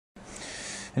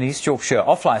An East Yorkshire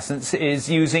off-licence is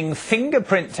using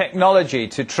fingerprint technology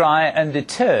to try and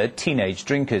deter teenage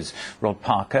drinkers. Rod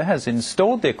Parker has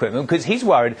installed the equipment because he's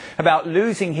worried about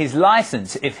losing his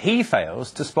licence if he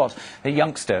fails to spot a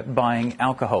youngster buying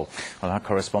alcohol. Well, our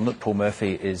correspondent Paul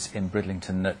Murphy is in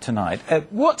Bridlington tonight.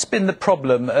 What's been the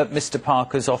problem at Mr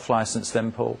Parker's off-licence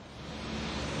then, Paul?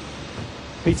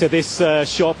 Peter, this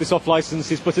shop, this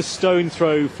off-licence, is but a stone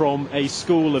throw from a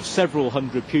school of several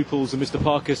hundred pupils, and Mr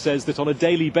Parker says that on a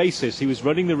daily basis he was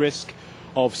running the risk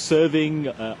of serving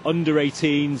under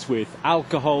 18s with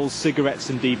alcohol, cigarettes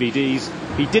and DVDs.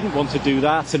 He didn't want to do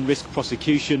that and risk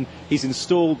prosecution. He's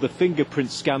installed the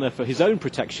fingerprint scanner for his own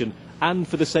protection and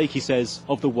for the sake, he says,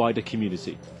 of the wider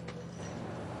community.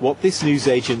 What this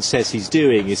newsagent says he's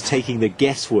doing is taking the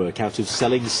guesswork out of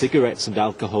selling cigarettes and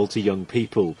alcohol to young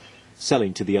people.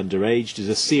 Selling to the underage is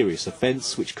a serious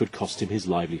offence which could cost him his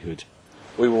livelihood.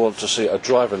 We want to see a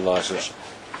driving licence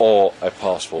or a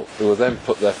passport. We will then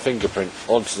put their fingerprint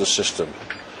onto the system,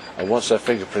 and once their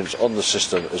fingerprint's on the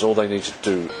system, is all they need to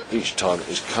do each time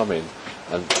is come in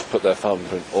and put their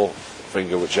thumbprint or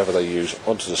finger, whichever they use,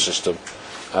 onto the system,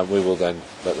 and we will then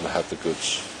let them have the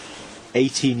goods.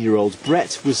 18-year-old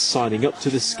Brett was signing up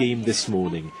to the scheme this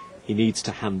morning. He needs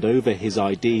to hand over his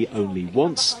ID only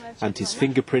once, and his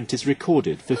fingerprint is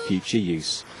recorded for future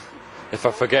use. If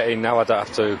I forget it now, I don't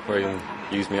have to even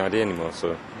use my ID anymore,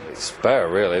 so it's better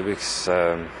really, because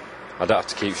I don't have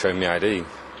to keep showing my ID.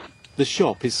 The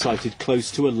shop is sited close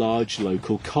to a large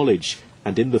local college,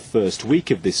 and in the first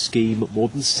week of this scheme, more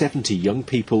than 70 young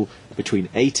people between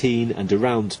 18 and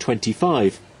around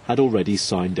 25 had already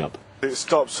signed up. It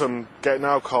stops them getting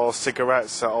alcohol,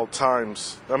 cigarettes at all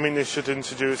times. I mean, they should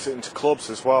introduce it into clubs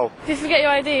as well. If you forget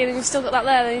your ID and you've still got that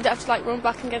there, then you don't have to run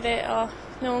back and get it, or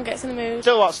no one gets in the mood.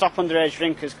 Still want to stop underage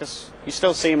drinkers, because you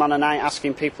still see them on a night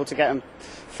asking people to get them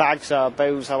fags or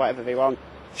booze or whatever they want.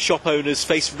 Shop owners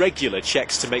face regular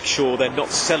checks to make sure they're not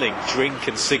selling drink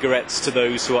and cigarettes to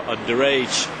those who are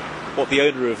underage. What the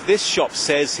owner of this shop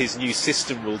says his new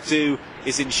system will do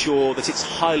is ensure that it's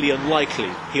highly unlikely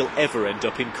he'll ever end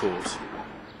up in court.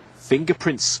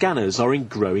 Fingerprint scanners are in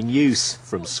growing use,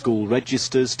 from school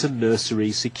registers to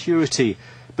nursery security.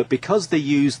 But because they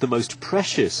use the most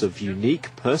precious of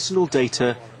unique personal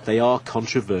data, they are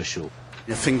controversial.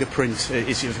 Your fingerprint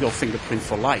is your fingerprint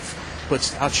for life.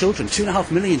 But our children,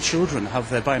 2.5 million children, have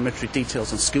their biometric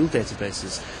details on school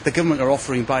databases. The government are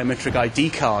offering biometric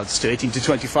ID cards to 18 to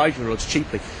 25-year-olds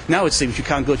cheaply. Now it seems you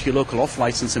can't go to your local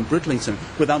off-licence in Bridlington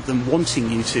without them wanting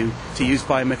you to use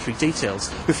biometric details.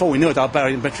 Before we know it, our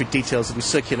biometric details will be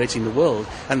circulating the world,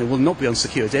 and they will not be on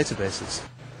secure databases.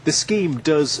 The scheme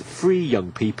does free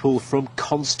young people from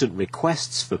constant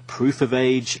requests for proof of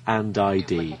age and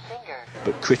ID.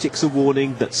 But critics are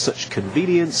warning that such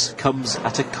convenience comes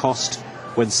at a cost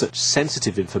when such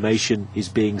sensitive information is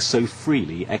being so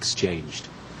freely exchanged.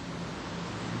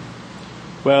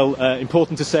 Well,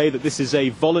 important to say that this is a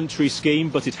voluntary scheme,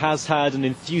 but it has had an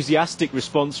enthusiastic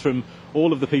response from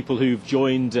all of the people who've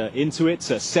joined into it.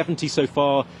 70 so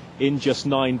far in just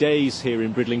 9 days here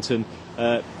in Bridlington.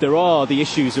 There are the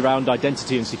issues around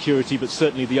identity and security, but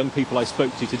certainly the young people I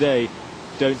spoke to today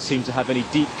don't seem to have any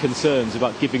deep concerns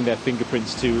about giving their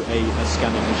fingerprints to a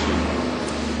scanning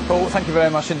machine. Paul, thank you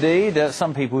very much indeed.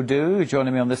 Some people do.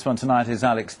 Joining me on this one tonight is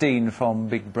Alex Deane from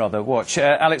Big Brother Watch.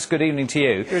 Alex, good evening to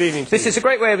you. Good evening to you. This is a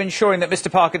great way of ensuring that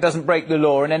Mr Parker doesn't break the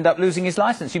law and end up losing his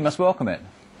licence. You must welcome it.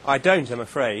 I don't, I'm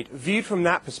afraid. Viewed from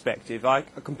that perspective, I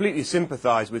completely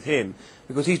sympathise with him,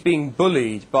 because he's being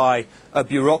bullied by a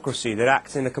bureaucracy that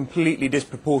acts in a completely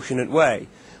disproportionate way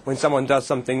when someone does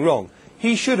something wrong.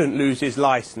 He shouldn't lose his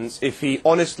licence if he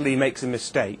honestly makes a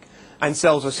mistake and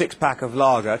sells a six-pack of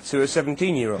lager to a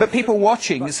 17-year-old. But people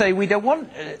watching say we don't want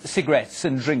cigarettes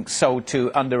and drinks sold to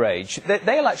underage.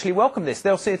 They'll actually welcome this.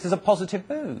 They'll see it as a positive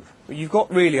move. You've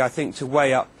got really, I think, to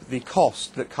weigh up the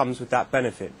cost that comes with that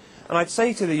benefit. And I'd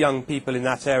say to the young people in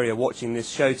that area watching this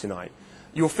show tonight,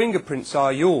 your fingerprints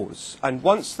are yours, and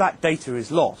once that data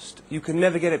is lost, you can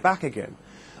never get it back again.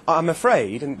 I'm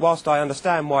afraid, and whilst I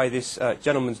understand why this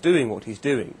gentleman's doing what he's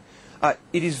doing,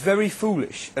 it is very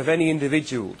foolish of any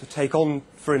individual to take on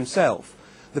for himself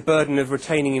the burden of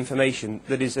retaining information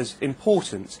that is as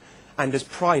important and as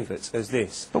private as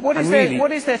this. But what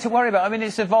is there to worry about? I mean,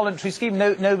 it's a voluntary scheme.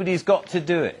 Nobody's got to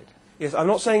do it. Yes, I'm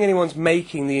not saying anyone's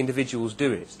making the individuals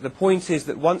do it. The point is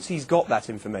that once he's got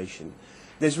that information,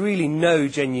 there's really no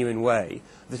genuine way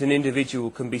that an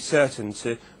individual can be certain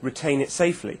to retain it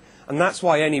safely. And that's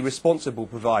why any responsible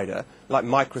provider, like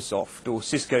Microsoft or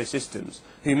Cisco Systems,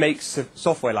 who makes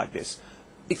software like this,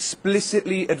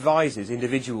 explicitly advises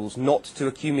individuals not to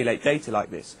accumulate data like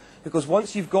this, because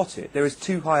once you've got it, there is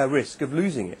too high a risk of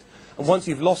losing it. And once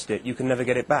you've lost it, you can never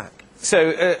get it back.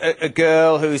 So a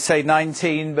girl who's, say,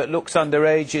 19 but looks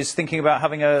underage is thinking about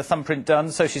having a thumbprint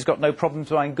done, so she's got no problems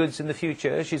buying goods in the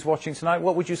future. She's watching tonight.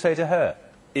 What would you say to her?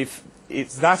 If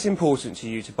it's that important to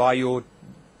you to buy your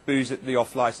booze at the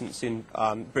off licence in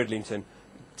Bridlington,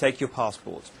 take your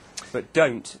passport. But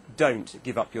don't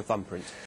give up your thumbprint.